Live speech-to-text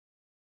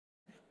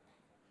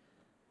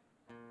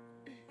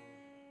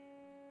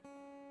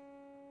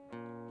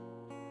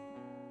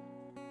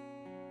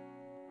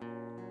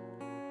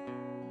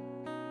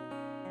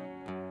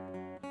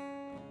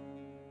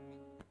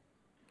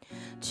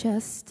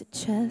chest to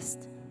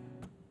chest,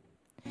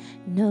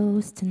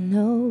 nose to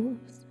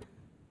nose,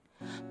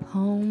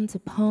 palm to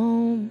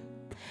palm.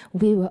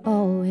 We were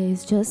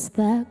always just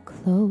that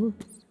close,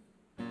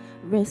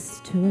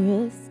 wrist to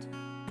wrist,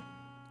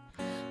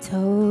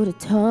 toe to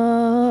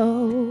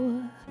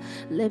toe,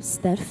 lips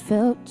that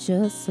felt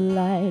just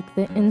like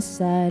the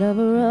inside of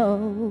a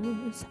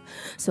rose.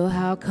 So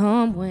how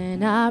come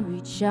when I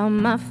reach out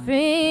my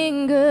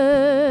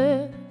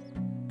fingers,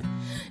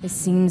 it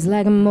seems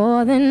like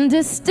more than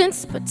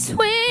distance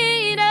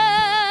between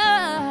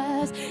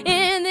us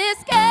in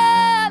this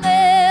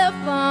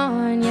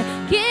California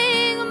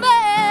king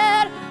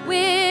bed?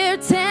 We're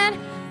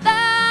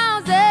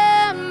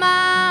 10,000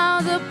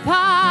 miles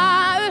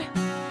apart.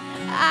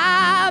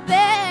 I've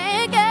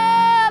been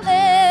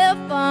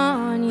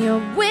California,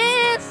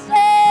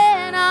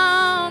 wishing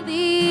on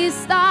these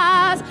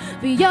stars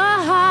for your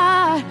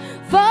heart,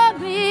 for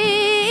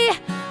me,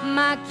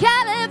 my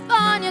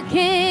California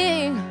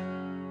king.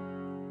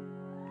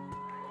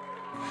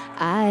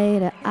 Eye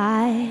to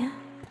eye,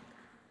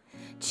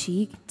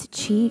 cheek to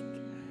cheek,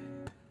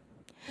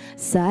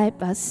 side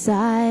by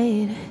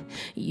side,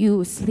 you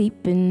were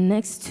sleeping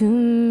next to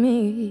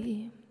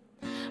me,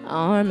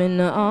 arm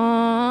in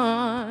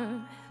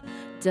arm,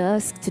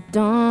 dusk to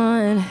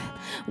dawn,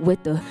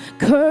 with the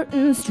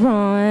curtains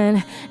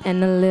drawn,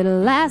 and a little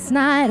last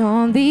night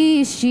on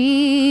these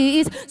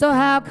sheets. So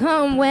how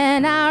come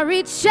when I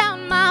reach out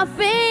my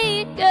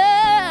finger,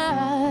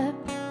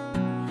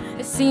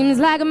 it seems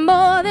like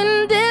more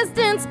than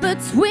distance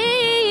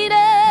between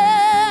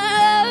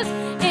us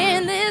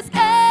in this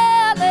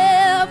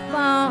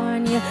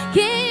California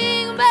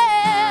king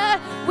bed?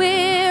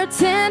 We're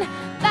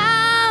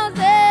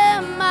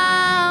 10,000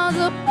 miles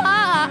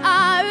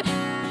apart.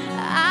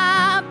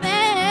 I've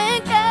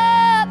been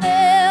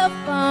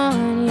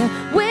California,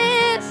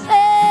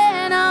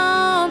 wishing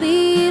on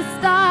these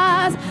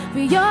stars for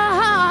your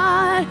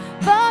heart,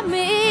 for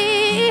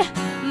me,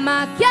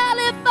 my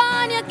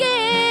California king.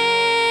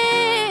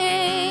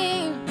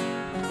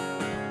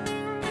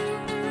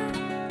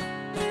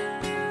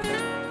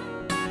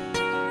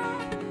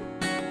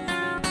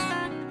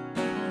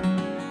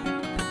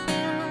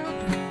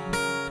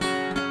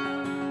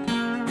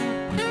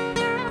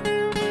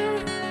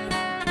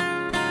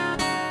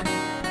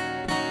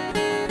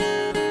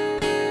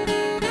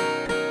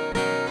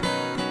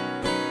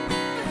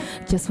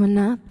 Just when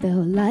I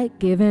felt like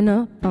giving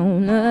up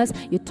on us,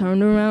 you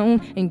turned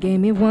around and gave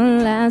me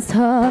one last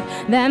hug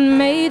that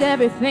made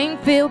everything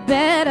feel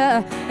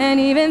better. And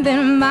even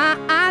then my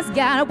eyes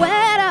got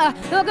wetter.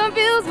 So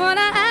confused when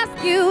I ask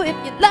you if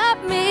you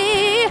love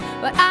me,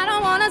 but I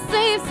don't wanna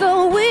seem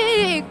so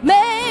weak.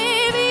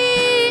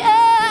 Maybe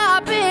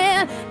I've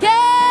been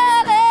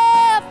California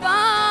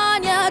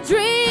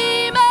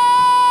dreaming.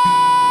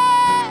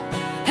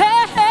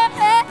 Hey, hey,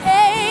 hey,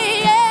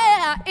 hey,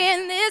 yeah,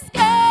 in this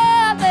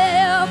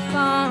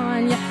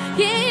California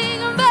king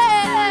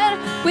bed,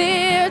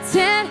 we're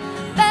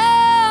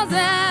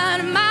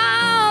 10,000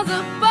 miles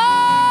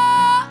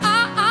apart.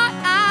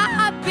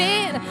 I've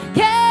been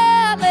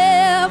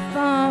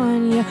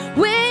California,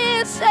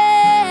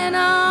 wishing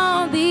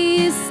on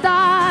these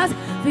stars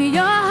for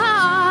your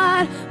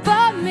heart,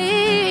 for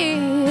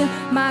me,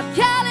 my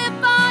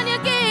California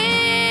king,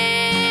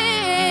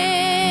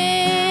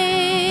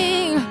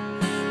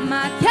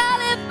 my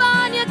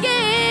California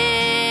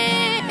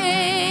king,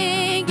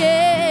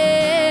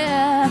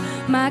 yeah,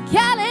 my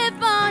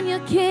California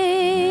king.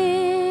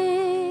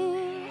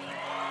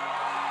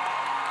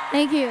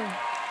 Thank you.